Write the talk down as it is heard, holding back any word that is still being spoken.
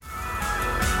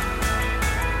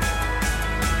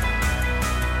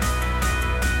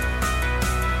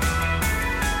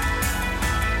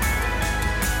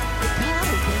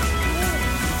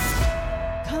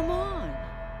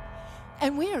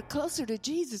closer to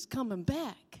Jesus coming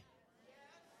back.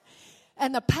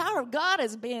 And the power of God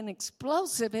is being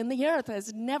explosive in the earth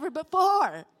as never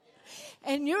before.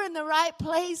 And you're in the right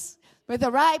place with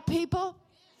the right people.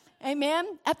 Amen.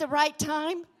 At the right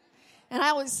time. And I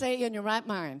always say in your right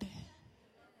mind.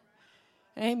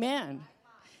 Amen.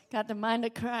 Got the mind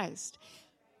of Christ.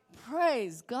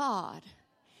 Praise God.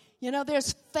 You know,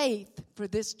 there's faith for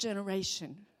this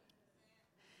generation.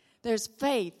 There's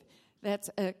faith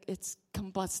it's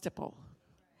combustible.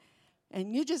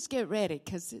 And you just get ready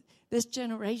because this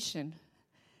generation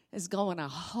is going a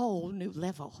whole new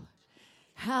level.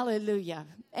 Hallelujah.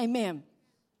 Amen.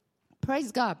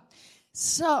 Praise God.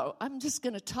 So I'm just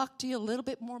going to talk to you a little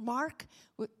bit more. Mark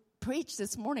preached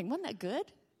this morning. Wasn't that good?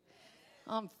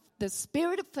 The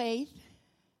spirit of faith.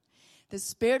 The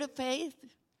spirit of faith.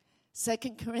 2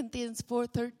 Corinthians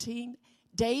 4:13.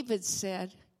 David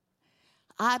said,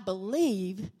 I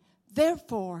believe,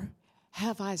 therefore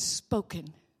have I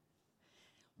spoken.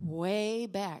 Way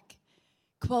back,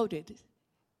 quoted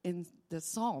in the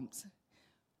Psalms.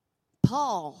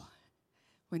 Paul,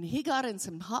 when he got in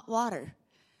some hot water,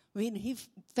 when he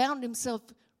found himself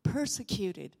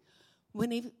persecuted,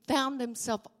 when he found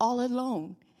himself all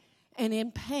alone and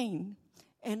in pain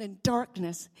and in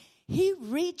darkness, he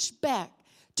reached back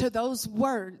to those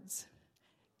words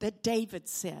that David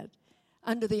said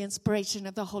under the inspiration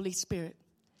of the Holy Spirit.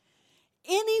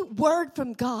 Any word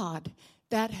from God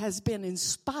that has been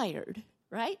inspired,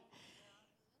 right?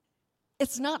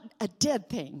 It's not a dead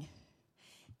thing.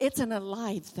 It's an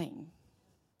alive thing.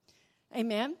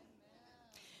 Amen?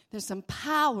 There's some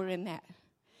power in that.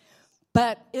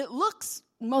 But it looks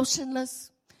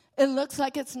motionless. It looks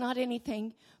like it's not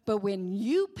anything. But when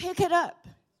you pick it up,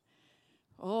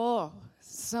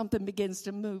 something begins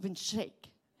to move and shake.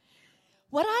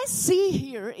 What I see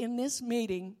here in this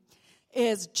meeting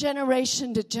is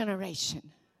generation to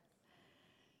generation.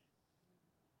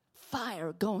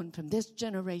 Fire going from this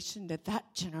generation to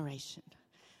that generation.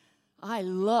 I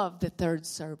love the third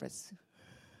service.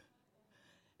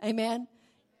 Amen?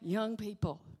 Young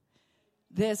people,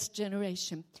 this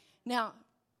generation. Now,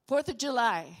 4th of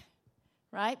July,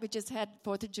 right? We just had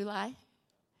 4th of July.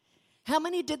 How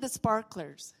many did the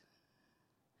sparklers?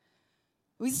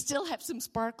 We still have some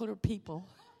sparkler people.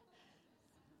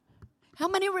 How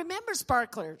many remember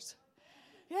sparklers?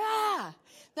 Yeah,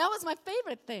 that was my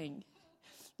favorite thing.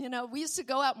 You know, we used to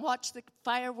go out and watch the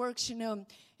fireworks,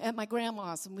 at my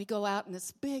grandma's, and we go out in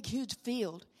this big, huge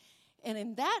field. And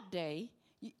in that day,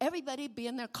 everybody would be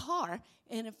in their car,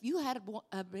 and if you had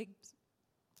a big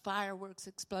fireworks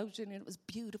explosion and it was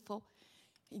beautiful,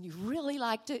 and you really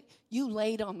liked it, you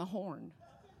laid on the horn.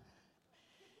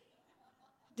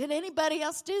 Did anybody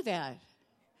else do that?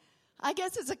 I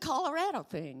guess it's a Colorado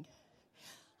thing.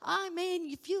 I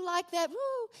mean, if you like that,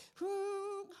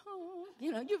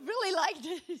 you really liked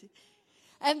it.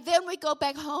 And then we go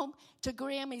back home to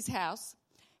Grammy's house,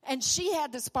 and she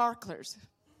had the sparklers.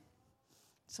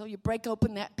 So you break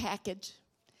open that package,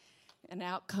 and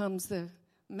out comes the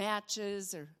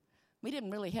matches. Or we didn't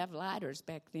really have lighters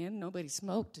back then. Nobody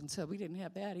smoked, and so we didn't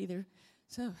have that either.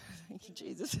 So, thank you,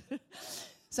 Jesus.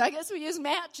 So I guess we use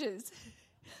matches.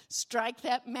 Strike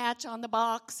that match on the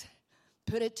box,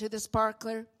 put it to the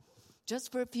sparkler,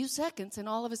 just for a few seconds, and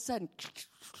all of a sudden,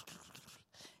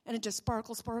 and it just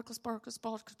sparkles,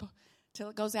 till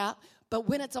it goes out. But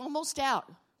when it's almost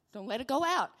out, don't let it go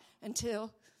out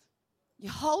until you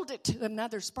hold it to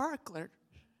another sparkler.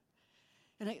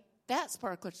 And that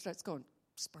sparkler starts going,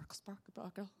 sparkle, sparkle,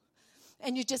 sparkle.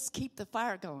 And you just keep the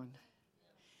fire going.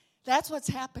 That's what's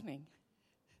happening.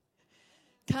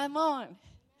 Come on.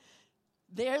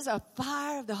 There's a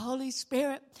fire of the Holy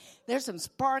Spirit. There's some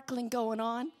sparkling going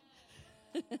on.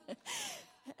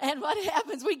 And what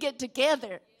happens? We get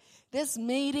together. This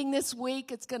meeting this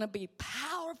week, it's going to be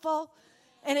powerful.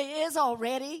 And it is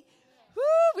already. Woo,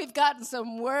 we've gotten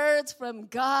some words from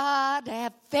God.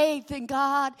 Have faith in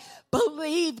God.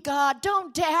 Believe God.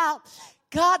 Don't doubt.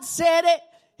 God said it.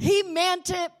 He meant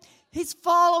it. He's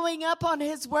following up on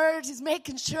his words. He's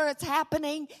making sure it's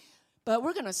happening. But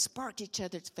we're going to spark each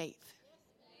other's faith.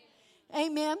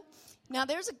 Amen. Now,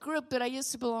 there's a group that I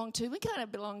used to belong to. We kind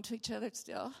of belong to each other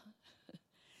still.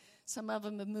 Some of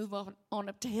them have moved on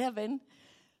up to heaven.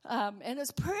 And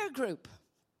it's a prayer group.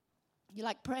 You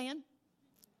like praying?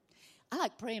 I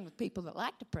like praying with people that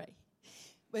like to pray.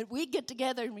 But we get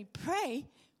together and we pray.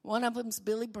 One of them's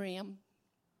Billy Bram,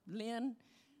 Lynn,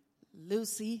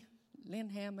 Lucy, Lynn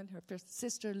Hammond, her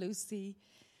sister Lucy,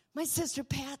 my sister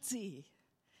Patsy.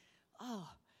 Oh,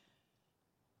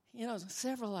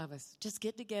 several of us just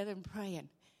get together and praying.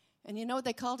 And you know what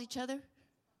they called each other?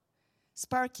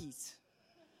 Sparkies.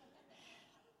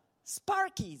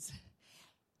 Sparkies.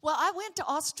 Well, I went to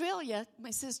Australia.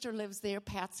 My sister lives there,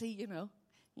 Patsy, you know.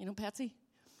 You know Patsy?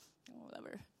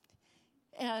 Whatever.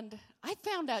 And I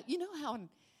found out, you know how in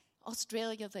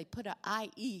Australia they put an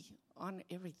IE on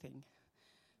everything?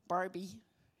 Barbie,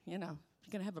 you know,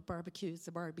 you're going to have a barbecue, it's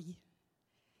a Barbie.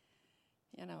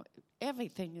 You know,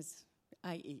 everything is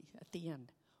IE at the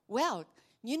end. Well,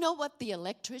 you know what the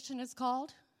electrician is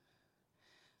called?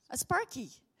 A Sparky.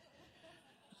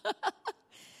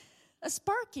 A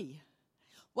Sparky.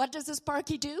 What does a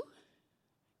Sparky do?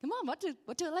 Come on, what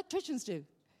do electricians do?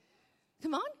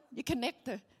 Come on, you connect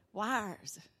the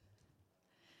wires.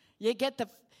 You get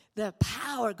the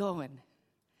power going.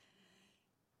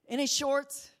 Any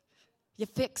shorts, you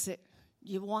fix it.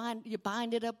 You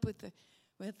bind it up with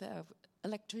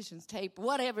electrician's tape,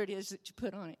 whatever it is that you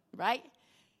put on it, right?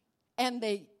 And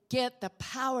they get the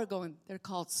power going. They're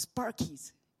called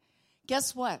Sparkies.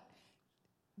 Guess what?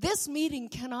 This meeting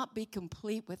cannot be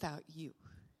complete without you.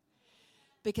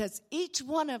 Because each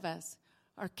one of us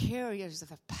are carriers of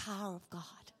the power of God.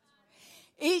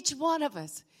 Each one of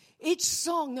us, each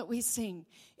song that we sing,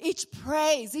 each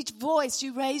praise, each voice,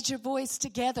 you raise your voice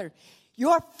together.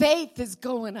 Your faith is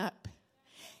going up.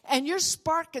 And you're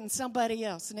sparking somebody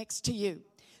else next to you.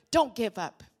 Don't give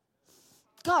up.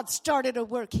 God started a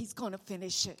work. He's going to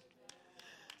finish it.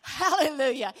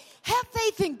 Hallelujah. Have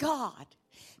faith in God.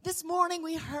 This morning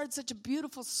we heard such a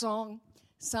beautiful song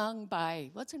sung by,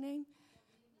 what's her name?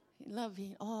 Love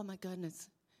you. Oh, my goodness.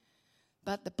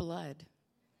 About the blood.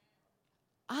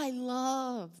 I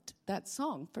loved that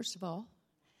song, first of all.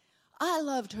 I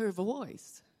loved her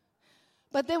voice.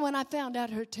 But then when I found out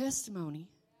her testimony,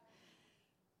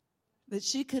 that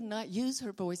she could not use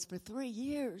her voice for 3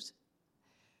 years,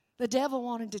 the devil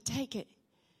wanted to take it.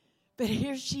 But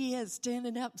here she is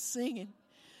standing up singing.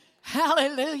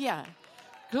 Hallelujah.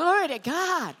 Glory to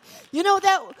God. You know,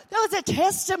 that was a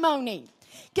testimony.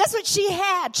 Guess what she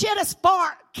had? She had a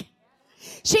spark.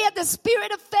 She had the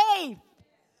spirit of faith.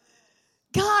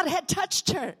 God had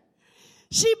touched her.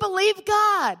 She believed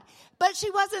God, but she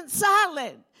wasn't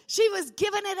silent. She was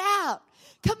giving it out.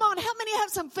 Come on, how many have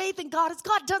some faith in God? Has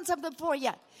God done something for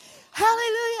you?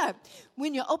 Hallelujah.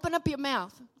 When you open up your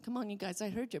mouth, come on, you guys, I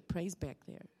heard your praise back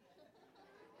there.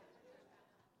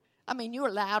 I mean, you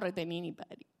were louder than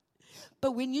anybody.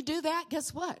 But when you do that,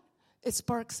 guess what? It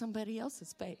sparks somebody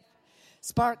else's faith.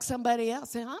 Sparks somebody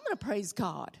else. And I'm going to praise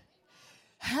God.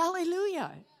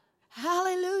 Hallelujah.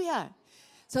 Hallelujah.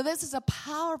 So this is a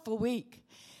powerful week.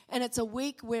 And it's a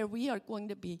week where we are going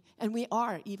to be, and we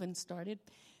are even started,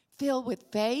 filled with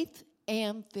faith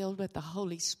and filled with the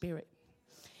Holy Spirit.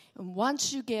 And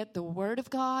once you get the Word of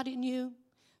God in you,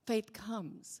 faith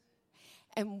comes.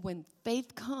 And when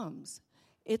faith comes,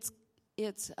 it's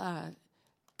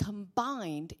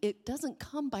combined. It doesn't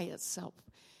come by itself.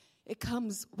 It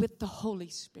comes with the Holy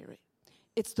Spirit.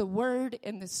 It's the Word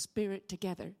and the Spirit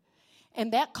together.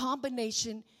 And that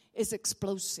combination is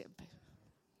explosive.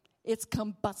 It's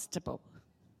combustible.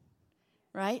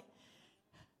 Right?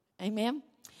 Amen?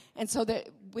 And so that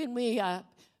when we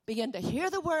begin to hear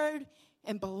the Word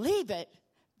and believe it,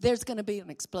 there's going to be an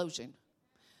explosion.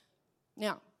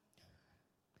 Now,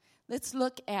 let's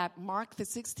look at Mark, the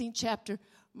 16th chapter.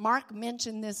 Mark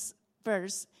mentioned this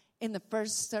verse in the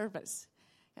first service.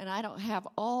 And I don't have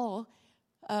all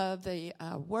of the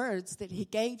words that he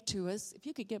gave to us. If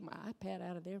you could get my iPad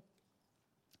out of there.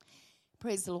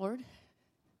 Praise the Lord.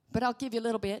 But I'll give you a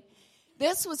little bit.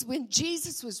 This was when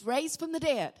Jesus was raised from the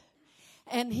dead.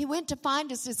 And he went to find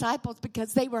his disciples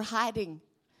because they were hiding.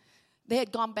 They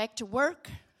had gone back to work.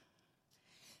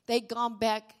 They'd gone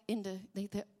back they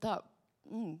thought,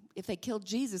 if they killed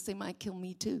Jesus, they might kill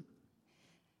me too.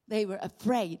 They were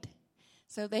afraid.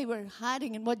 So they were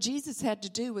hiding, and what Jesus had to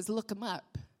do was look them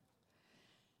up.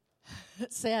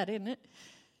 That's sad, isn't it?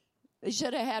 They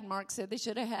should have had, Mark said, they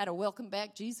should have had a welcome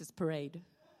back Jesus parade.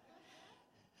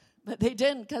 But they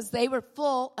didn't because they were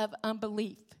full of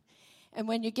unbelief. And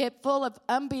when you get full of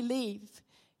unbelief,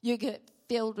 you get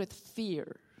filled with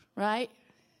fear, right?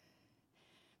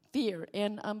 Fear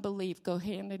and unbelief go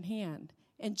hand in hand.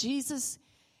 And Jesus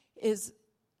is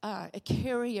a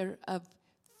carrier of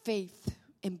faith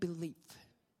and belief.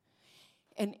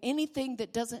 And anything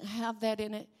that doesn't have that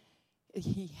in it,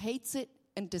 he hates it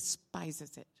and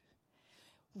despises it.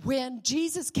 When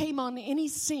Jesus came on any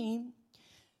scene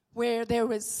where there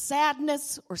was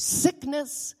sadness or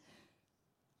sickness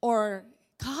or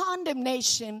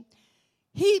condemnation,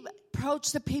 he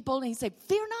approached the people and he said,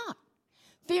 fear not,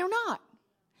 fear not,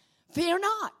 fear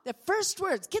not. The first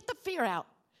words, get the fear out,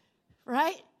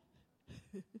 right?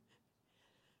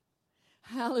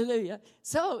 Hallelujah.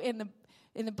 So in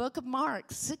the book of Mark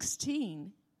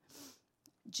 16,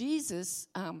 Jesus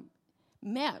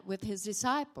met with his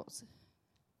disciples.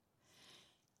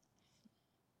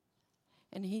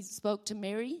 And he spoke to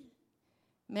Mary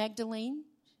Magdalene,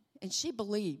 and she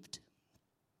believed.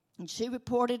 And she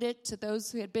reported it to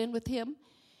those who had been with him.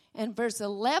 And verse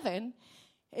 11,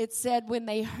 it said, when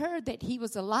they heard that he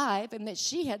was alive and that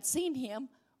she had seen him,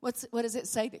 what does it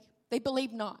say? They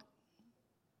believed not.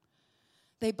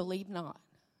 They believed not.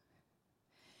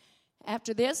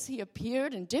 After this, he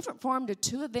appeared in different form to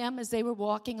two of them as they were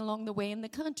walking along the way in the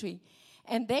country.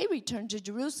 And they returned to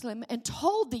Jerusalem and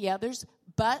told the others,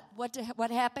 but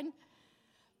what happened?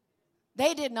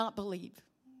 They did not believe.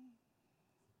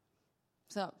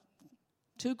 So,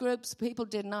 two groups of people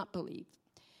did not believe.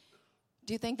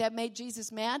 Do you think that made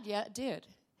Jesus mad? Yeah, it did.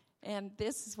 And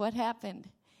this is what happened.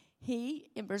 He,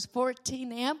 in verse 14,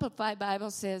 the Amplified Bible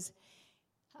says,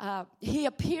 he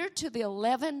appeared to the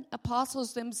 11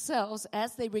 apostles themselves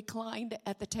as they reclined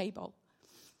at the table.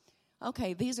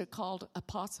 Okay, these are called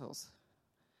apostles.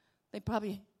 They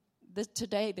probably,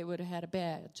 today they would have had a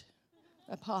badge.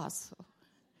 Apostle.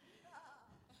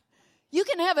 You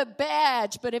can have a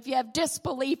badge, but if you have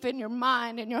disbelief in your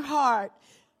mind and your heart,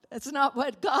 that's not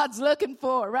what God's looking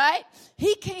for, right?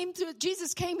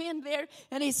 Jesus came in there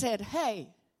and he said, hey,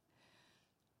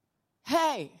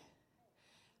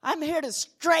 I'm here to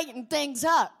straighten things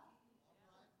up.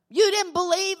 You didn't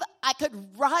believe I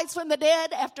could rise from the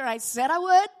dead after I said I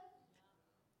would?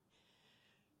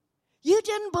 You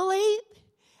didn't believe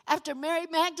after Mary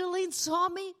Magdalene saw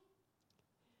me,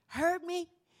 heard me?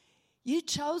 You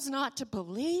chose not to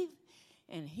believe?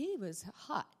 And he was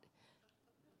hot.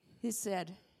 He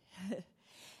said,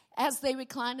 as they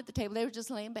reclined at the table, they were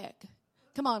just laying back.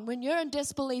 Come on, when you're in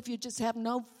disbelief, you just have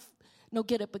no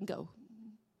get up and go.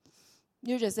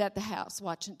 You're just at the house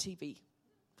watching TV,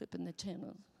 flipping the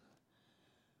channel.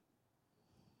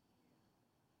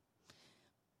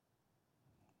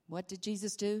 What did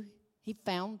Jesus do? He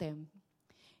found them,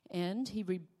 and he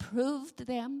reproved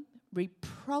them,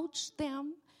 reproached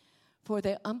them for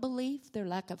their unbelief, their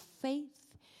lack of faith,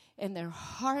 and their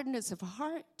hardness of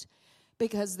heart,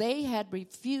 because they had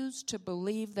refused to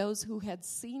believe those who had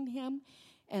seen him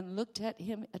and looked at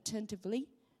him attentively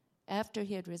after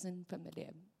he had risen from the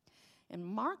dead. And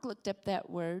Mark looked up that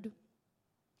word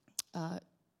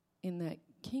in the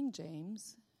King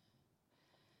James.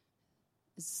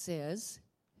 It says,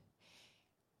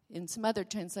 in some other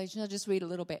translations, I'll just read a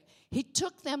little bit. He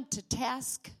took them to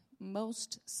task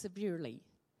most severely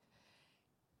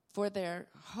for their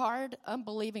hard,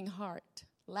 unbelieving heart,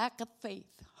 lack of faith,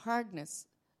 hardness,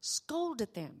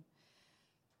 scolded them.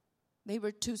 They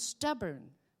were too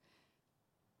stubborn.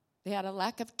 They had a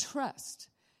lack of trust.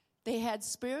 They had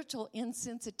spiritual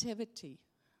insensitivity.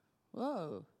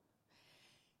 Whoa.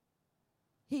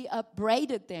 He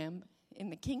upbraided them. In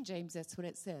the King James, that's what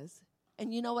it says.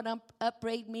 And you know what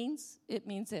upbraid means? It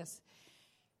means this.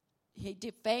 He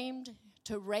defamed,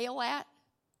 to rail at,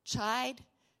 chide,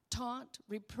 taunt,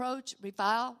 reproach,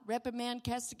 revile, reprimand,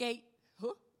 castigate.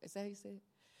 Is that how you say it?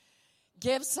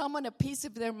 Give someone a piece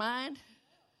of their mind.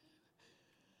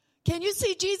 Can you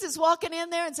see Jesus walking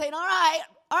in there and saying, all right,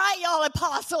 y'all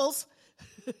apostles.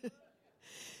 You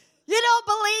don't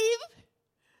believe?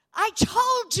 I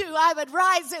told you I would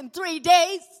rise in 3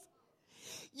 days.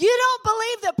 You don't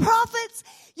believe the prophets?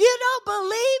 You don't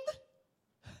believe?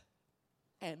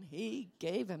 And he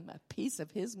gave him a piece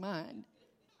of his mind.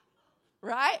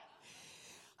 Right?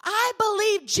 I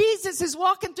believe Jesus is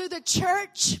walking through the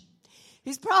church.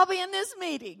 He's probably in this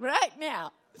meeting right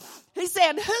now. He's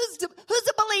saying, who's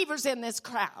the believers in this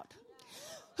crowd?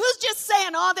 Who's just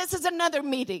saying, oh, this is another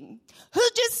meeting?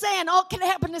 Who's just saying, oh, it can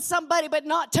happen to somebody, but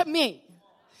not to me?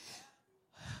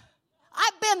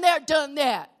 I've been there, done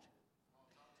that.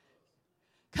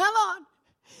 Come on.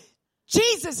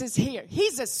 Jesus is here.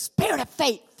 He's a spirit of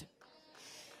faith.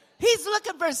 He's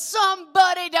looking for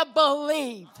somebody to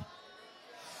believe.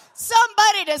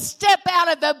 Somebody to step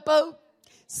out of the boat.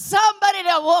 Somebody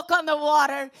to walk on the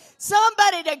water.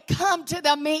 Somebody to come to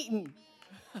the meeting.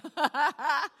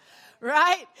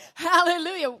 Right?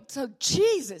 Hallelujah. So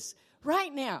Jesus,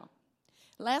 right now,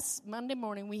 last Monday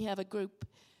morning we have a group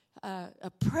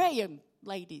of praying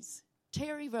ladies.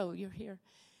 Terry Rowe, you're here.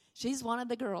 She's one of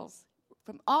the girls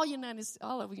from all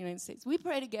over the United States. We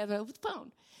pray together over the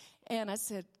phone. And I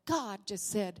said, God just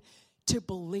said to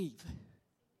believe.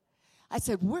 I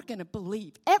said, we're going to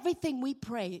believe. Everything we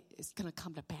pray is going to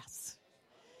come to pass.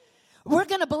 We're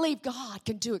going to believe God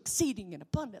can do exceeding and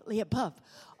abundantly above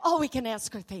all we can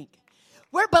ask or think.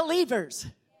 We're believers.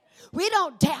 We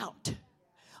don't doubt.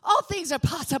 All things are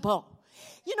possible.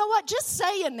 You know what? Just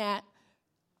saying that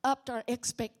upped our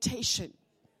expectation.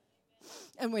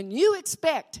 And when you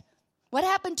expect, what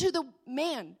happened to the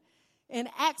man in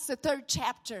Acts, the 3rd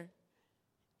chapter?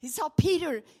 He saw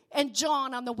Peter and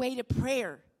John on the way to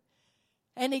prayer.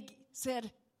 And he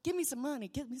said, give me some money,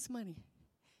 give me some money.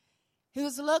 He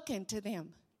was looking to them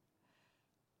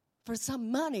for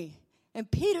some money. And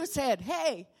Peter said,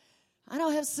 hey, I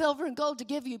don't have silver and gold to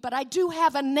give you, but I do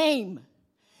have a name.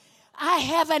 I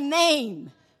have a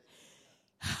name.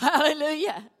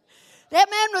 Hallelujah. That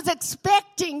man was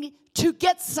expecting to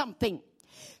get something.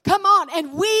 Come on,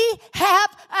 and we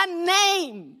have a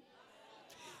name.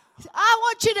 I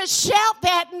want you to shout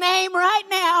that name right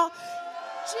now.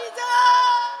 Jesus.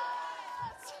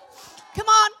 Come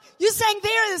on, you saying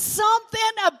there is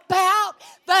something about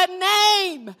the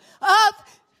name of.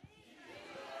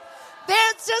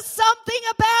 There's just something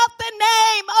about the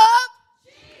name of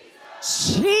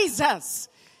Jesus.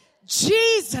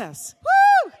 Jesus.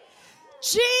 Woo!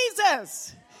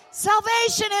 Jesus.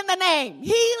 Salvation in the name.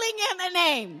 Healing in the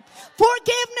name.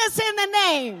 Forgiveness in the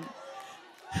name.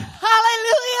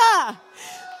 Hallelujah.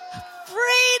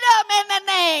 Freedom in the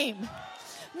name.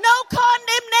 No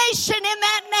condemnation in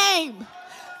that name.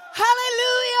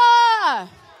 Hallelujah.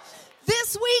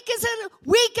 This week is a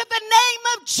week of the name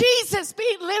of Jesus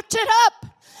being lifted up.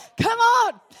 Come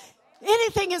on.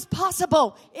 Anything is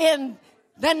possible in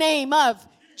the name of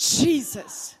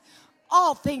Jesus.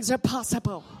 All things are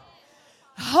possible.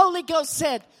 Holy Ghost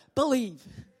said, believe.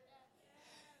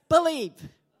 Believe.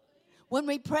 When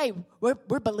we pray, we're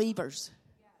believers.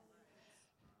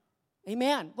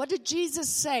 Amen. What did Jesus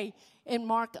say in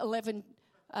Mark 11,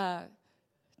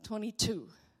 22?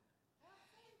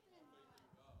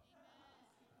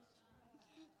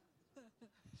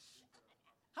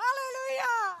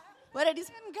 Hallelujah. What did he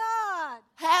say? God.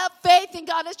 Have faith in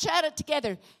God. Let's shout it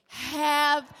together.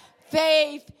 Have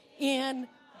faith in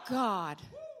God.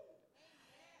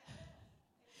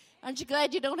 Aren't you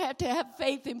glad you don't have to have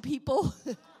faith in people?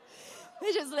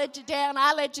 They just let you down.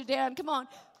 I let you down. Come on.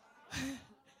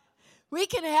 We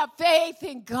can have faith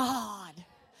in God.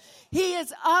 He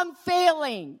is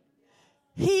unfailing.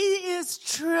 He is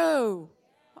true.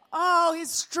 Oh,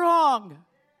 he's strong.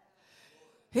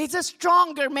 He's a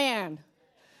stronger man.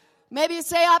 Maybe you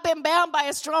say, I've been bound by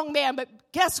a strong man, but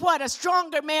guess what? A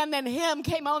stronger man than him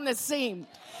came on the scene.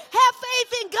 Have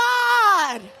faith in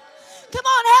God. Come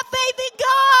on, have faith in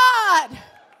God.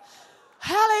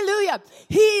 Hallelujah.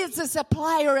 He is the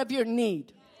supplier of your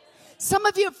need. Some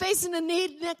of you are facing a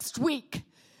need next week.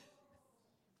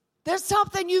 There's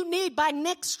something you need by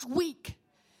next week.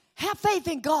 Have faith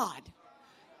in God.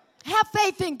 Have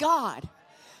faith in God.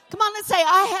 Come on, let's say,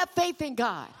 I have faith in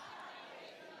God.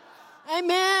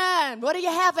 Amen. What are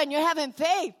you having? You're having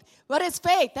faith. What is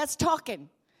faith? That's talking.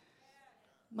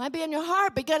 Might be in your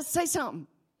heart, but you got to say something.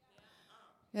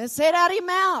 You got to say it out of your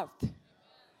mouth.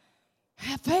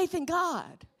 Have faith in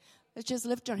God. Let's just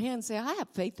lift our hands and say, I have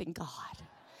faith in God.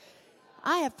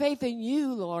 I have faith in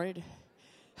you, Lord.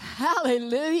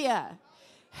 Hallelujah.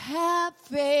 Have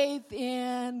faith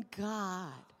in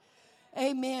God.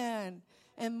 Amen.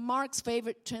 And Mark's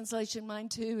favorite translation, mine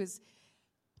too, is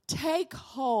take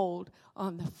hold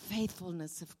on the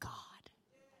faithfulness of God.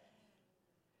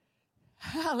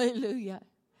 Hallelujah.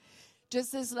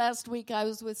 Just this last week, I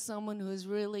was with someone who is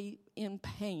really in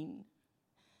pain,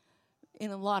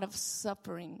 in a lot of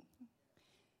suffering.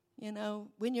 You know,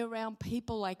 when you're around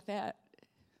people like that,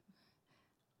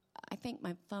 I think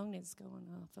my phone is going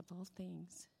off of all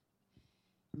things.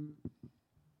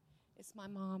 It's my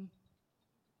mom.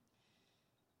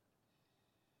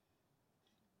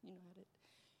 You know how to.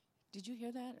 Did you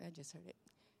hear that? I just heard it.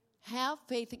 Have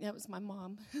faith. That was my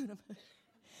mom.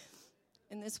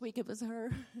 And this week it was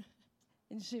her.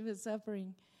 And she was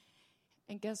suffering.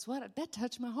 And guess what? That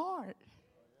touched my heart.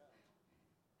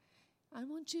 I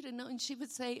want you to know. And she would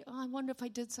say, I wonder if I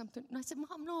did something. And I said,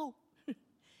 Mom, no.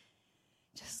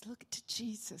 Just look to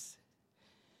Jesus.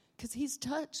 Because he's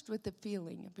touched with the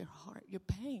feeling of your heart, your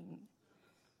pain.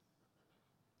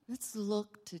 Let's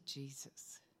look to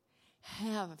Jesus.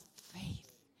 Have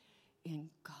faith in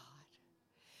God.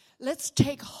 Let's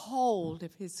take hold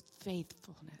of his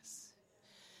faithfulness.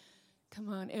 Come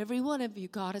on, every one of you,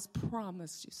 God has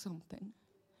promised you something,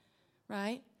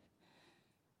 right?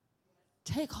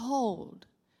 Take hold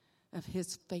of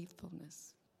his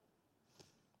faithfulness.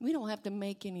 We don't have to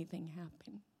make anything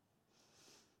happen.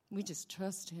 We just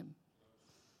trust him.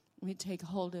 We take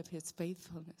hold of his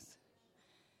faithfulness.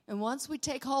 And once we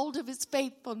take hold of his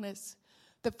faithfulness,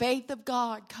 the faith of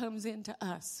God comes into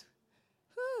us.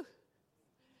 Whew.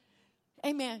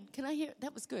 Amen. Can I hear?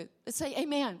 That was good. Let's say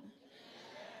amen.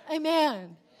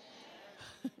 Amen.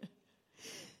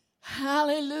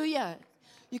 Hallelujah.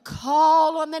 You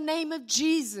call on the name of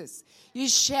Jesus. You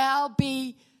shall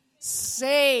be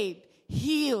saved,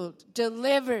 healed,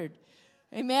 delivered.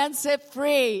 Amen. Set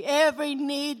free. Every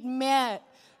need met.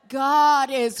 God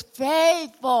is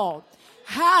faithful.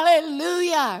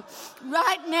 Hallelujah.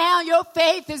 Right now, your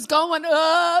faith is going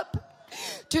up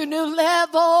to a new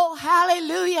level.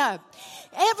 Hallelujah.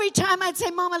 Every time I'd say,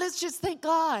 Mama, let's just thank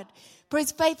God for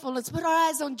his faithfulness. Put our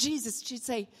eyes on Jesus. She'd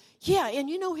say, yeah, and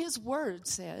you know his word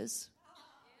says.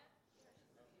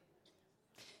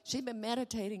 She'd been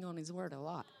meditating on his word a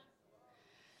lot.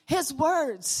 His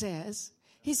word says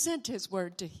he sent his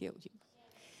word to heal you.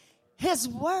 His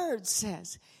word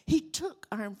says he took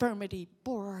our infirmity,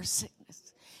 bore our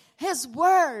sickness. His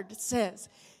word says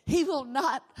he will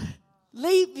not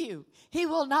leave you. He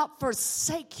will not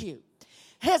forsake you.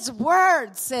 His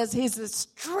word says he's the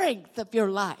strength of your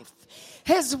life.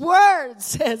 His word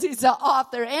says he's the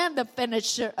author and the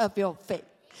finisher of your faith.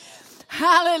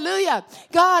 Hallelujah.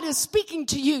 God is speaking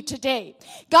to you today.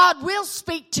 God will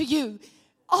speak to you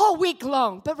all week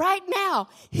long. But right now,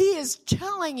 he is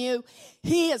telling you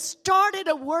he has started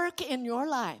a work in your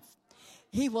life.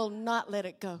 He will not let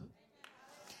it go.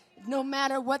 No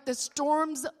matter what the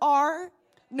storms are,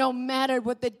 no matter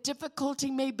what the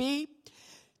difficulty may be,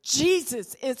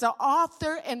 Jesus is the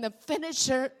author and the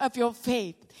finisher of your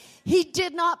faith. He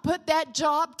did not put that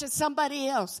job to somebody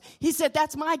else. He said,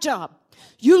 that's my job.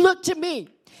 You look to me.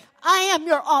 I am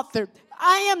your author.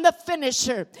 I am the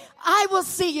finisher. I will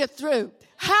see you through.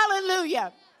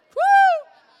 Hallelujah.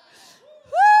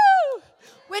 Woo! Woo!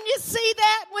 When you see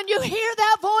that, when you hear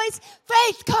that voice,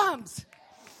 faith comes.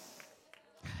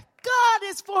 God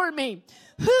is for me.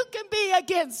 Who can be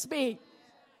against me?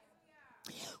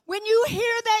 When you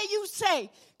hear that, you say,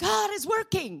 God is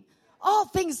working all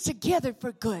things together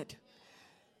for good.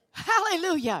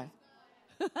 Hallelujah.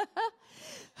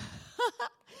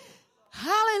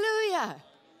 Hallelujah.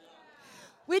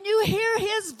 When you hear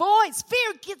his voice,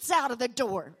 fear gets out of the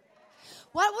door.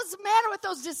 What was the matter with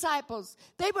those disciples?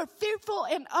 They were fearful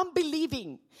and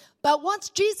unbelieving. But once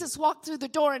Jesus walked through the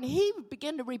door and he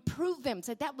began to reprove them,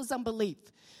 said that was unbelief.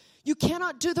 You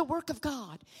cannot do the work of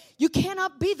God. You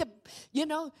cannot be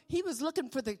he was looking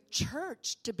for the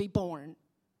church to be born,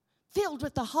 filled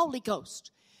with the Holy Ghost.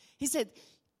 He said,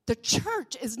 the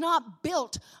church is not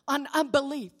built on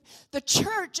unbelief. The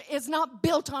church is not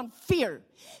built on fear.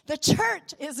 The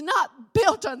church is not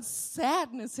built on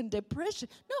sadness and depression.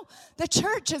 No, the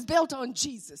church is built on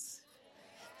Jesus.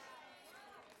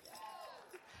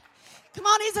 Come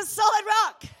on, he's a solid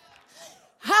rock.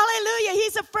 Hallelujah.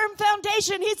 He's a firm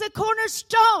foundation. He's a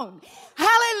cornerstone.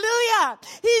 Hallelujah.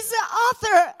 He's the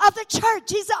author of the church.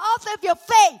 He's the author of your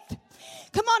faith.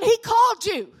 Come on, he called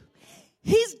you.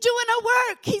 He's doing a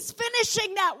work. He's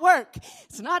finishing that work.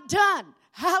 It's not done.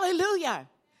 Hallelujah.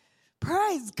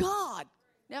 Praise God.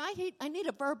 Now, I need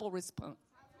a verbal response.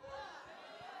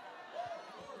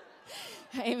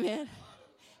 Amen.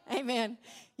 Amen.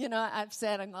 You know, I've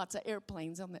sat on lots of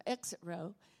airplanes on the exit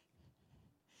row.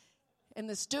 And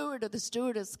the steward or the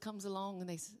stewardess comes along and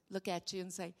they look at you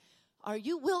and say, are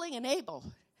you willing and able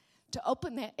to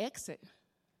open that exit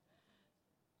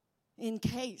in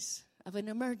case of an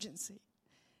emergency?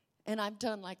 And I've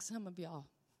done like some of y'all.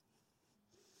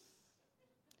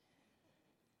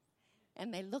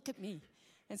 And they look at me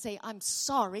and say, I'm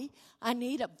sorry, I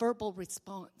need a verbal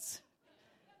response.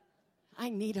 I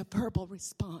need a verbal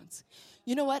response.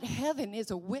 You know what? Heaven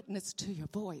is a witness to your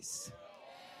voice.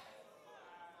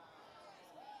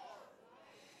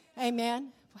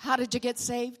 Amen. How did you get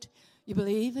saved? You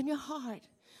believe in your heart.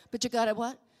 But you got to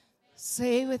what?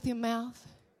 Say with your mouth.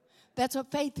 That's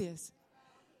what faith is.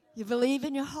 You believe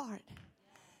in your heart.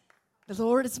 The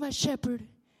Lord is my shepherd,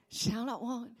 shall not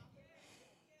want.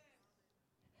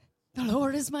 The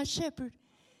Lord is my shepherd.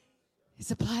 He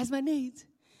supplies my needs.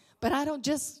 But I don't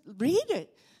just read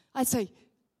it. I say,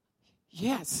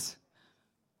 yes,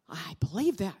 I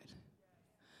believe that.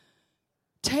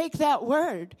 Take that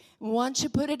word. Once you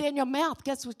put it in your mouth,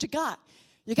 guess what you got?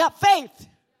 You got faith.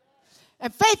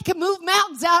 And faith can move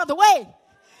mountains out of the way.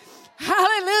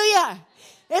 Hallelujah.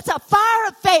 It's a fire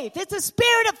of faith. It's a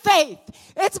spirit of faith.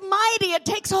 It's mighty. It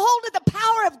takes hold of the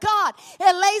power of God.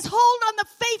 It lays hold on the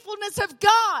faithfulness of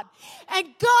God. And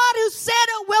God who said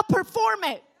it will perform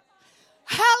it.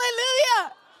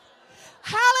 Hallelujah.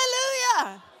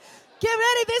 Hallelujah. Get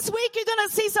ready. This week you're going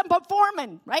to see some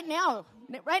performing. Right now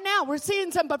we're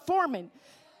seeing some performing.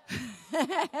 Woo!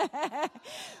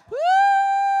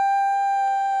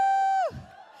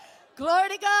 Glory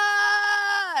to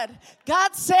God.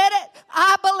 God said it.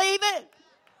 I believe it.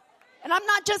 And I'm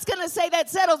not just going to say that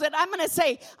settles it. I'm going to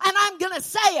say, and I'm going to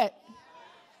say it.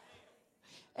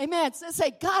 Amen. So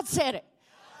say, God said it.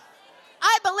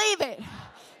 I believe it.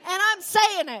 And I'm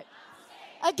saying it.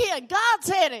 Again, God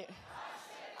said it.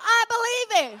 I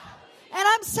believe it. And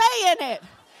I'm saying it.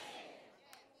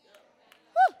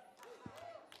 Woo.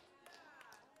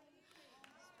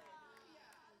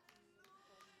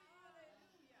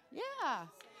 Yeah.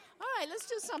 All right, let's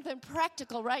do something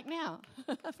practical right now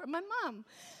for my mom.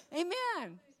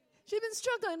 Amen. She's been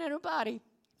struggling in her body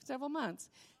for several months.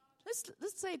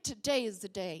 Let's say today is the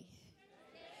day.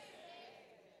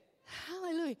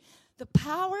 Hallelujah. The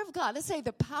power of God. Let's say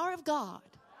the power of God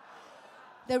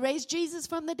that raised Jesus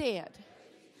from the dead.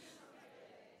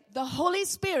 The Holy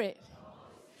Spirit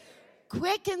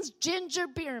quickens Ginger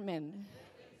Bierman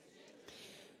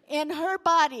in her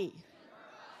body.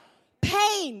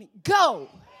 Pain, go.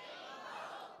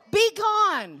 Be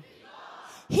gone.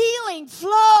 Healing,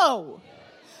 flow.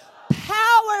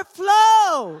 Power,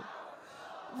 flow.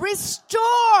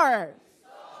 Restore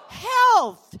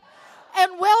health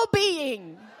and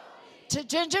well-being to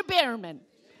Ginger Bierman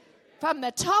from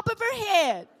the top of her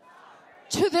head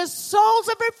to the soles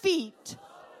of her feet.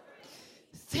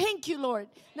 Thank you, Lord.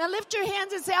 Now lift your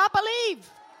hands and say, I believe.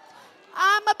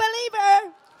 I'm a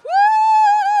believer. Woo!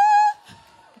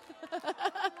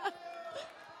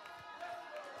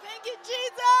 Thank you,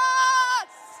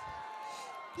 Jesus.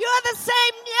 You are the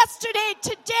same yesterday,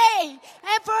 today,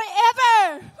 and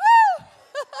forever. Woo!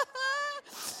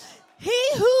 He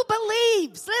who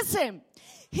believes, listen,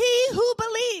 he who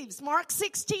believes, Mark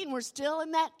 16, we're still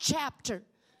in that chapter.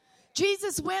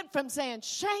 Jesus went from saying,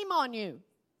 shame on you.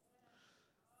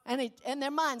 And their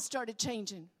minds started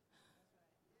changing.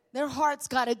 Their hearts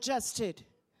got adjusted.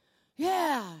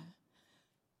 Yeah.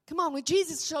 Come on, when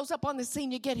Jesus shows up on the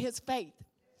scene, you get his faith.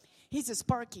 He's a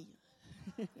Sparky.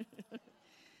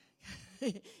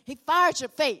 He fires your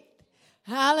faith.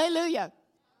 Hallelujah.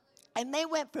 And they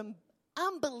went from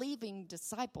unbelieving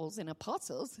disciples and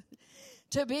apostles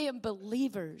to being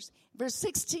believers. Verse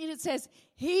 16, it says,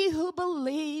 he who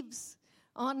believes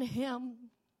on him,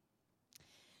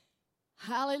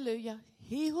 hallelujah,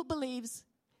 he who believes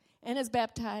and is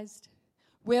baptized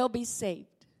will be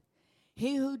saved.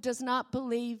 He who does not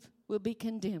believe will be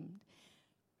condemned.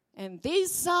 And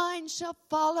these signs shall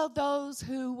follow those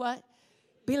who what?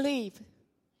 Believe.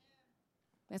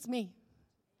 That's me.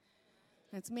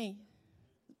 That's me.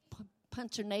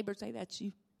 Punch your neighbor, say that's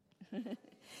you.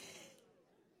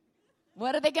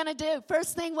 What are they going to do?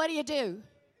 First thing, what do?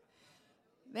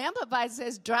 The Amplified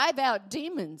says, drive out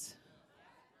demons.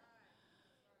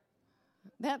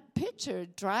 That picture,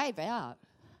 drive out,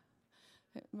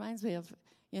 it reminds me of,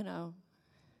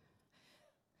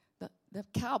 the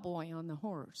cowboy on the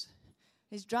horse.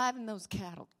 He's driving those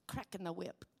cattle, cracking the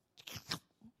whip.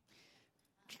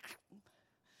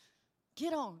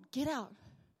 Get on, get out.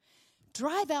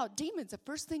 Drive out demons. The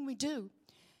first thing we do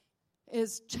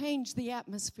is change the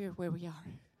atmosphere where we are.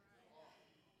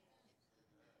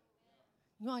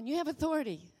 Come on, you have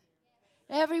authority.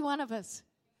 Every one of us.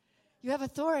 You have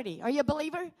authority. Are you a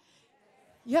believer?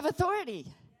 You have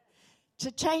authority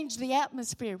to change the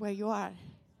atmosphere where you are.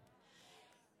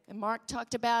 And Mark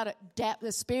talked about it,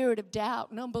 the spirit of doubt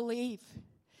and unbelief.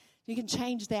 You can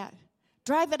change that.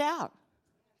 Drive it out.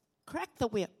 Crack the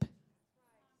whip.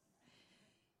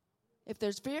 If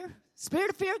there's fear, spirit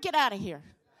of fear, get out of here.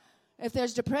 If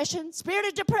there's depression, spirit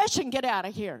of depression, get out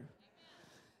of here.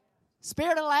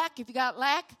 Spirit of lack, if you got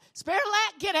lack, spirit of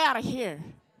lack, get out of here.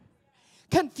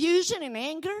 Confusion and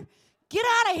anger, get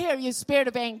out of here, you spirit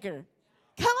of anger.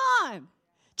 Come on.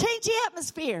 Change the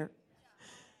atmosphere.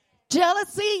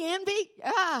 Jealousy, envy,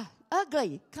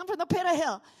 ugly. Come from the pit of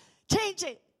hell. Change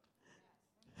it.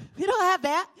 We don't have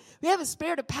that. We have a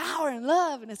spirit of power and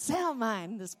love and a sound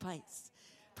mind in this place.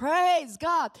 Praise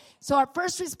God. So our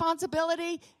first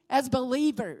responsibility as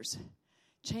believers,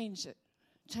 change it.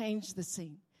 Change the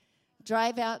scene.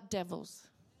 Drive out devils.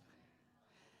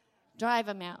 Drive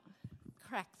them out.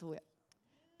 Crack the whip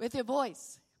with your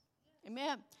voice.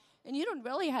 Amen. And you don't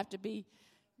really have to you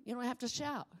don't have to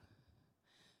shout.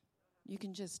 You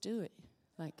can just do it.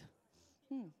 Like,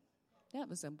 that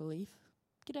was unbelief.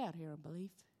 Get out of here,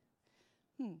 unbelief.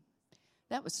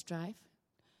 That was strife.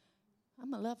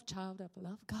 I'm a love child of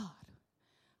love God.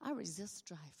 I resist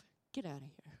strife. Get out of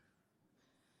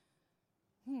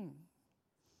here.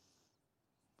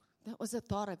 That was a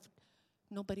thought of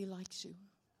nobody likes you.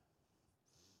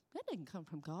 That didn't come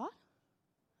from God.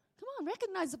 Come on,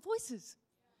 recognize the voices.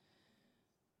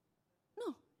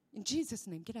 No, in Jesus'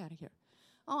 name, get out of here.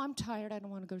 Oh, I'm tired. I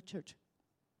don't want to go to church.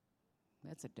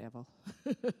 That's a devil.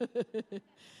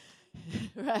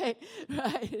 Right.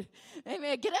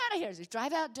 Amen. Get out of here. Just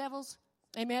drive out devils.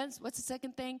 Amen. What's the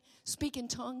second thing? Speak in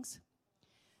tongues.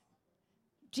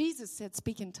 Jesus said,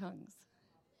 speak in tongues.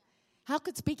 How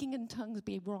could speaking in tongues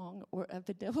be wrong or of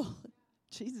the devil?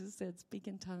 Jesus said, speak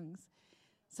in tongues.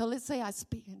 So let's say I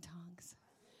speak in tongues.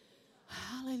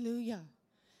 Hallelujah.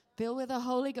 Filled with the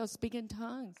Holy Ghost, speak in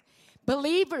tongues.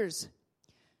 Believers,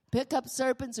 pick up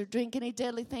serpents or drink any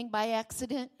deadly thing by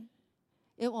accident.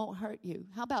 It won't hurt you.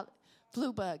 How about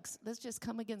flu bugs? Let's just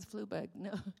come against flu bug.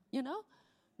 No,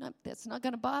 no, that's not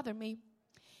going to bother me.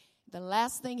 The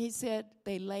last thing he said,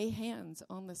 they lay hands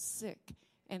on the sick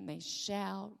and they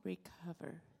shall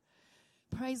recover.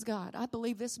 Praise God. I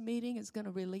believe this meeting is going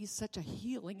to release such a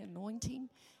healing anointing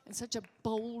and such a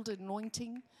bold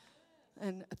anointing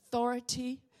and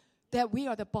authority that we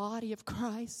are the body of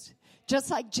Christ. Just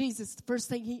like Jesus, the first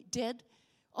thing he did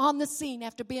on the scene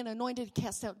after being anointed to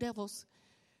cast out devils,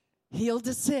 healed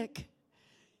the sick.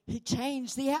 He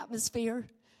changed the atmosphere.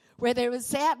 Where there was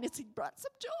sadness, he brought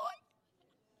some joy.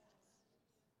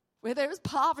 Where there was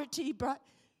poverty, he brought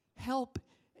help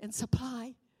and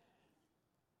supply.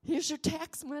 Here's your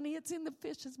tax money. It's in the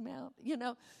fish's mouth.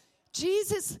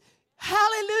 Jesus,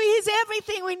 hallelujah, he's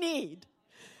everything we need.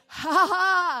 Ha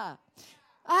ha.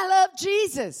 I love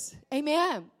Jesus.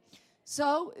 Amen.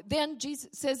 So then Jesus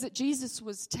says that Jesus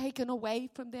was taken away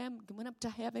from them, went up to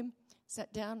heaven,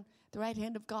 sat down at the right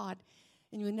hand of God.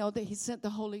 And you know that he sent the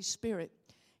Holy Spirit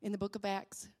in the book of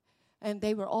Acts. And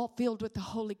they were all filled with the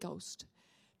Holy Ghost.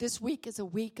 This week is a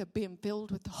week of being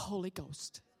filled with the Holy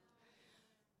Ghost.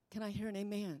 Can I hear an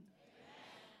amen? Amen.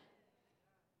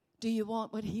 Do you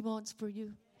want what he wants for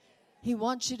you? He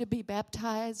wants you to be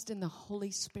baptized in the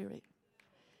Holy Spirit,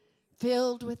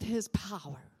 filled with his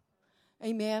power.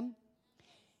 Amen.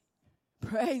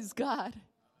 Praise God.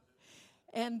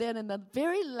 And then in the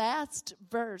very last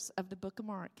verse of the book of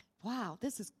Mark, wow,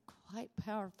 this is quite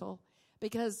powerful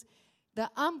because the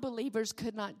unbelievers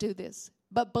could not do this,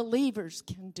 but believers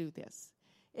can do this.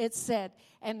 It said,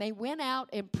 and they went out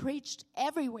and preached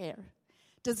everywhere.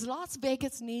 Does Las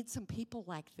Vegas need some people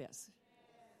like this?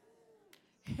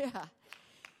 Yeah.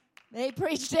 They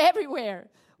preached everywhere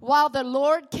while the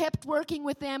Lord kept working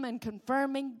with them and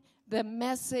confirming the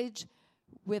message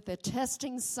with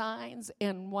attesting signs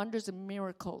and wonders and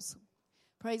miracles.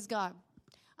 Praise God.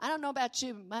 I don't know about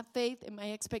you, but my faith and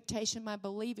my expectation, my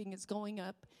believing is going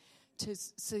up to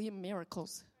see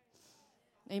miracles.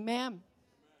 Amen.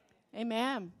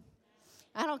 Amen.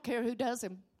 I don't care who does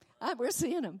them. We're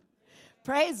seeing them.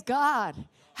 Praise God.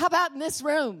 How about in this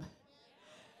room?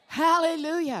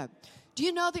 Hallelujah. Do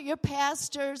you know that your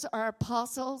pastors are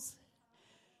apostles?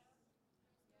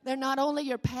 They're not only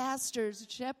your pastors,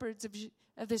 shepherds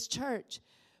of this church,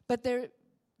 but they're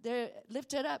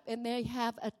lifted up and they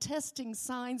have attesting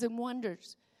signs and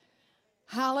wonders.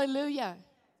 Hallelujah.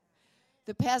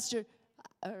 The pastor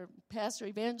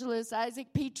evangelist Isaac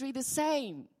Petrie, the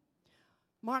same.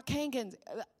 Mark Hankins.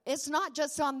 It's not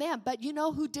just on them, but you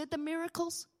know who did the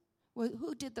miracles? Well,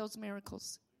 who did those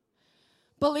miracles?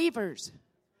 Believers.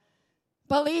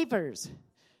 Believers.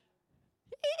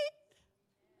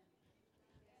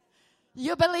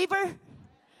 You a believer?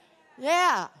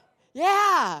 Yeah.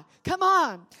 Yeah, come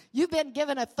on. You've been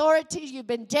given authority. You've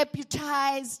been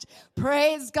deputized.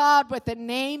 Praise God with the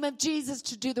name of Jesus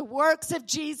to do the works of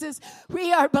Jesus.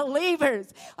 We are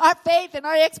believers. Our faith and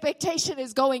our expectation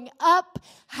is going up.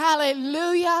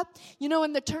 Hallelujah. You know,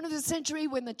 in the turn of the century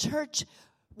when the church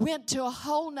went to a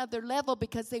whole nother level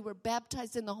because they were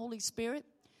baptized in the Holy Spirit,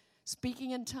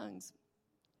 speaking in tongues.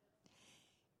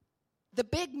 The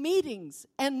big meetings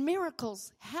and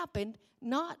miracles happened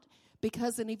not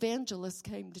because an evangelist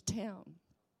came to town.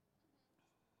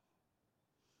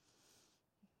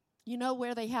 You know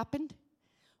where they happened?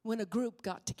 When a group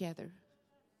got together.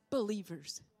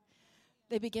 Believers.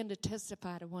 They began to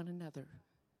testify to one another.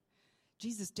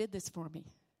 Jesus did this for me.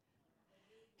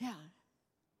 Yeah.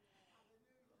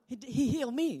 He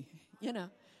healed me, you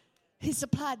know. He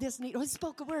supplied this need. He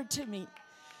spoke a word to me.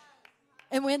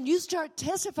 And when you start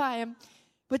testifying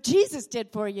what Jesus did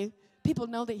for you, people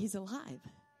know that he's alive.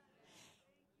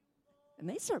 And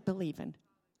they start believing.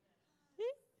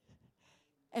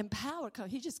 And power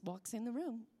comes. He just walks in the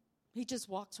room. He just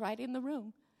walks right in the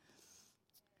room.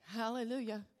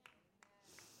 Hallelujah.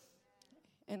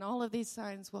 And all of these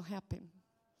signs will happen.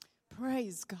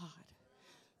 Praise God.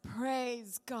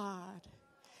 Praise God.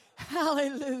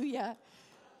 Hallelujah.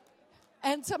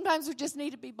 And sometimes we just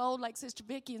need to be bold like Sister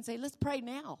Vicki and say, let's pray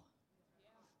now.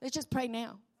 Let's just pray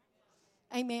now.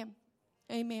 Amen.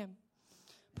 Amen.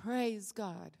 Praise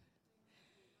God.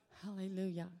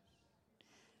 Hallelujah.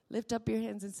 Lift up your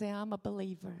hands and say, I'm a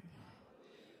believer.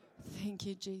 Thank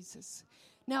you, Jesus.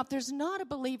 Now, if there's not a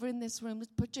believer in this room,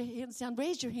 put your hands down.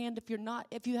 Raise your hand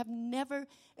if you have never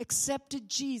accepted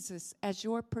Jesus as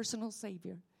your personal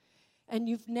Savior. And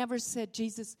you've never said,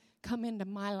 Jesus, come into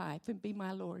my life and be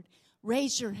my Lord.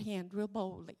 Raise your hand real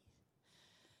boldly.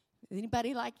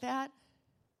 Anybody like that?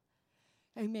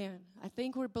 Amen. I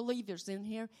think we're believers in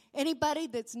here. Anybody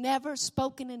that's never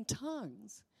spoken in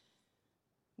tongues?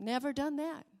 Never done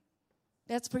that.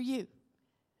 That's for you.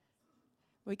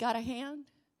 We got a hand?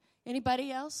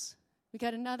 Anybody else? We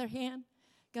got another hand?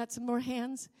 Got some more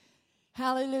hands?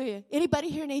 Hallelujah. Anybody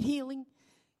here need healing?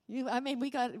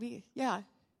 Yeah.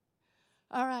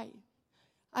 All right.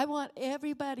 I want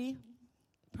everybody,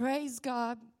 praise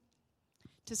God,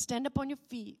 to stand up on your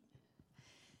feet.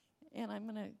 And I'm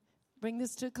going to bring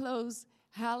this to a close.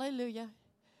 Hallelujah.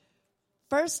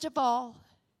 First of all,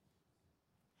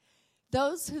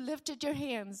 those who lifted your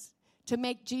hands to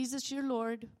make Jesus your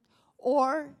Lord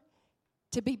or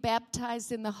to be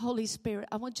baptized in the Holy Spirit,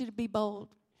 I want you to be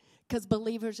bold because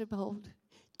believers are bold.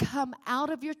 Come out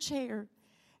of your chair,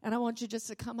 and I want you just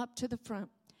to come up to the front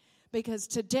because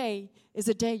today is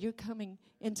a day you're coming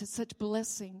into such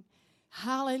blessing.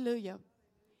 Hallelujah.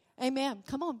 Amen.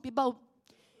 Come on, be bold.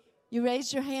 You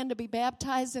raised your hand to be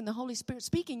baptized in the Holy Spirit,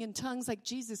 speaking in tongues like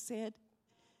Jesus said.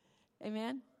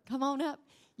 Amen. Come on up.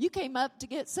 You came up to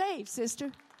get saved,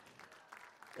 sister,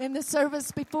 in the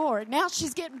service before. Now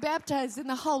she's getting baptized in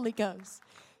the Holy Ghost.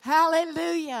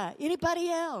 Hallelujah. Anybody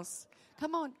else?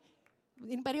 Come on.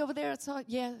 Anybody over there?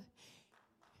 Yeah.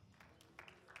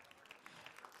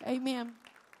 Amen.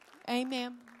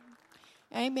 Amen.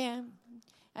 Amen.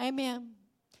 Amen.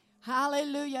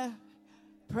 Hallelujah.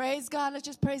 Praise God. Let's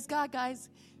just praise God, guys.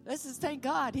 Let's just thank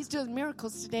God. He's doing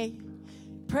miracles today.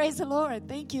 Praise the Lord.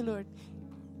 Thank you, Lord.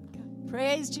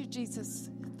 Praise you, Jesus.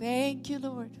 Thank you,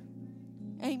 Lord.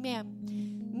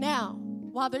 Amen. Now,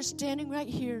 while they're standing right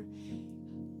here,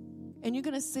 and you're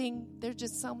going to sing, there's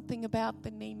just something about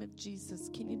the name of Jesus.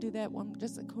 Can you do that one?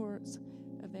 Just a chorus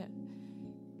of that.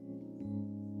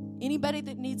 Anybody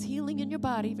that needs healing in your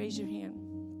body, raise your hand.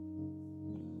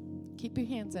 Keep your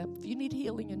hands up if you need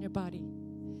healing in your body.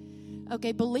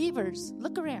 Okay, believers,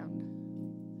 look around.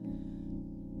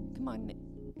 Come on,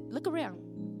 look around.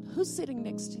 Who's sitting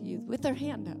next to you with their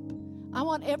hand up? I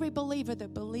want every believer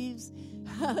that believes,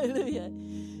 hallelujah.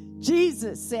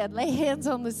 Jesus said, lay hands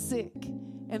on the sick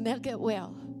and they'll get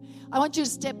well. I want you to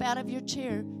step out of your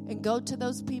chair and go to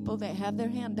those people that have their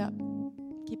hand up.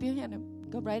 Keep your hand up.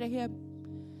 Go right ahead.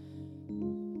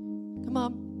 Come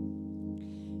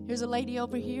on. Here's a lady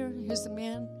over here. Here's a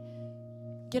man.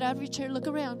 Get out of your chair. Look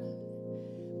around.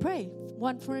 Pray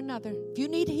one for another. If you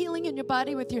need healing in your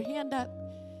body with your hand up,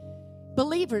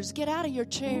 believers, get out of your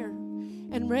chair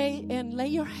and lay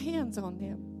your hands on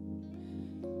them.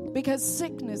 Because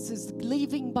sickness is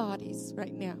leaving bodies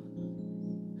right now.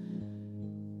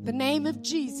 The name of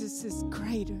Jesus is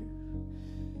greater.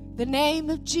 The name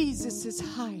of Jesus is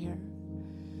higher.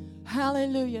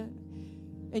 Hallelujah.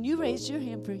 And you raised your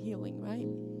hand for healing, right?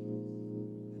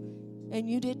 And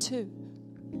you did too.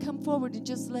 Come forward and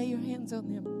just lay your hands on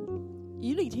them.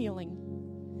 You need healing.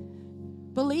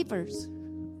 Believers.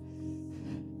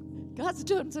 God's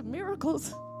doing some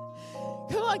miracles.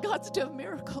 Come on, God's doing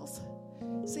miracles.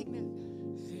 Sing that.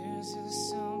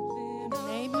 In the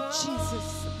name of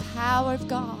Jesus, the power of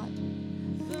God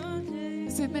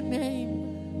is in the name.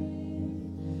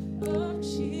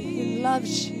 He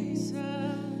loves you.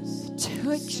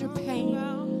 Takes your pain.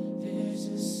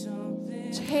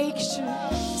 Takes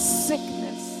your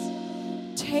sickness.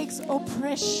 Takes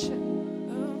oppression.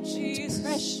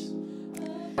 Depression.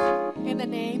 In the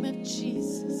name of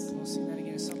Jesus.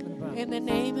 In the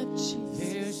name of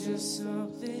Jesus.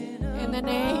 In the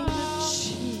name of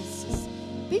Jesus.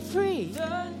 Be free.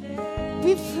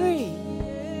 Be free.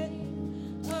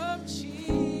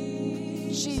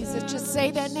 Jesus. Just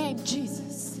say that name.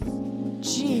 Jesus.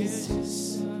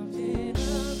 Jesus.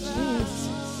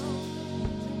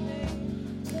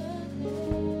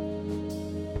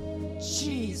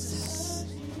 Jesus.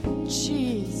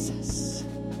 Jesus.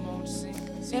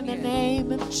 In the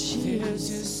name of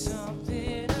Jesus.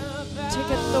 Take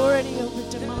authority over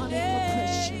demonic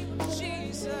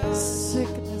oppression,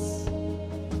 sickness,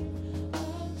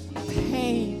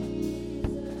 pain.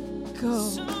 Go.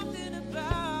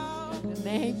 In the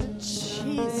name of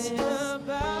Jesus.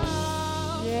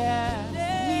 Yeah.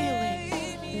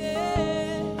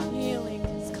 Healing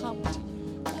has come to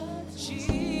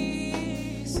you.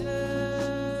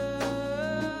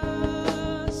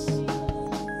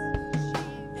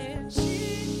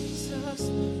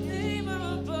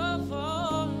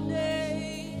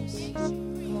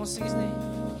 Sing his name.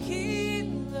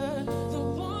 Healer, the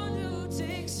one who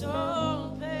takes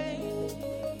all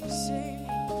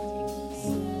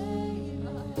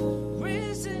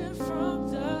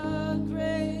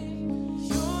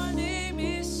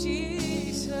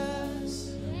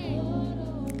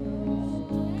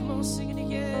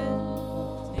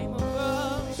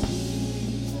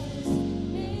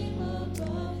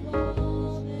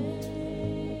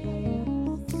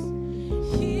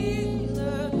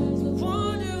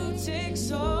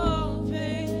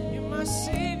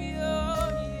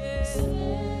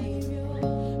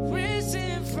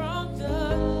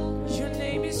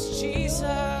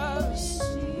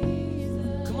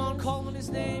his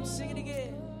name. Sing it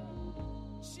again.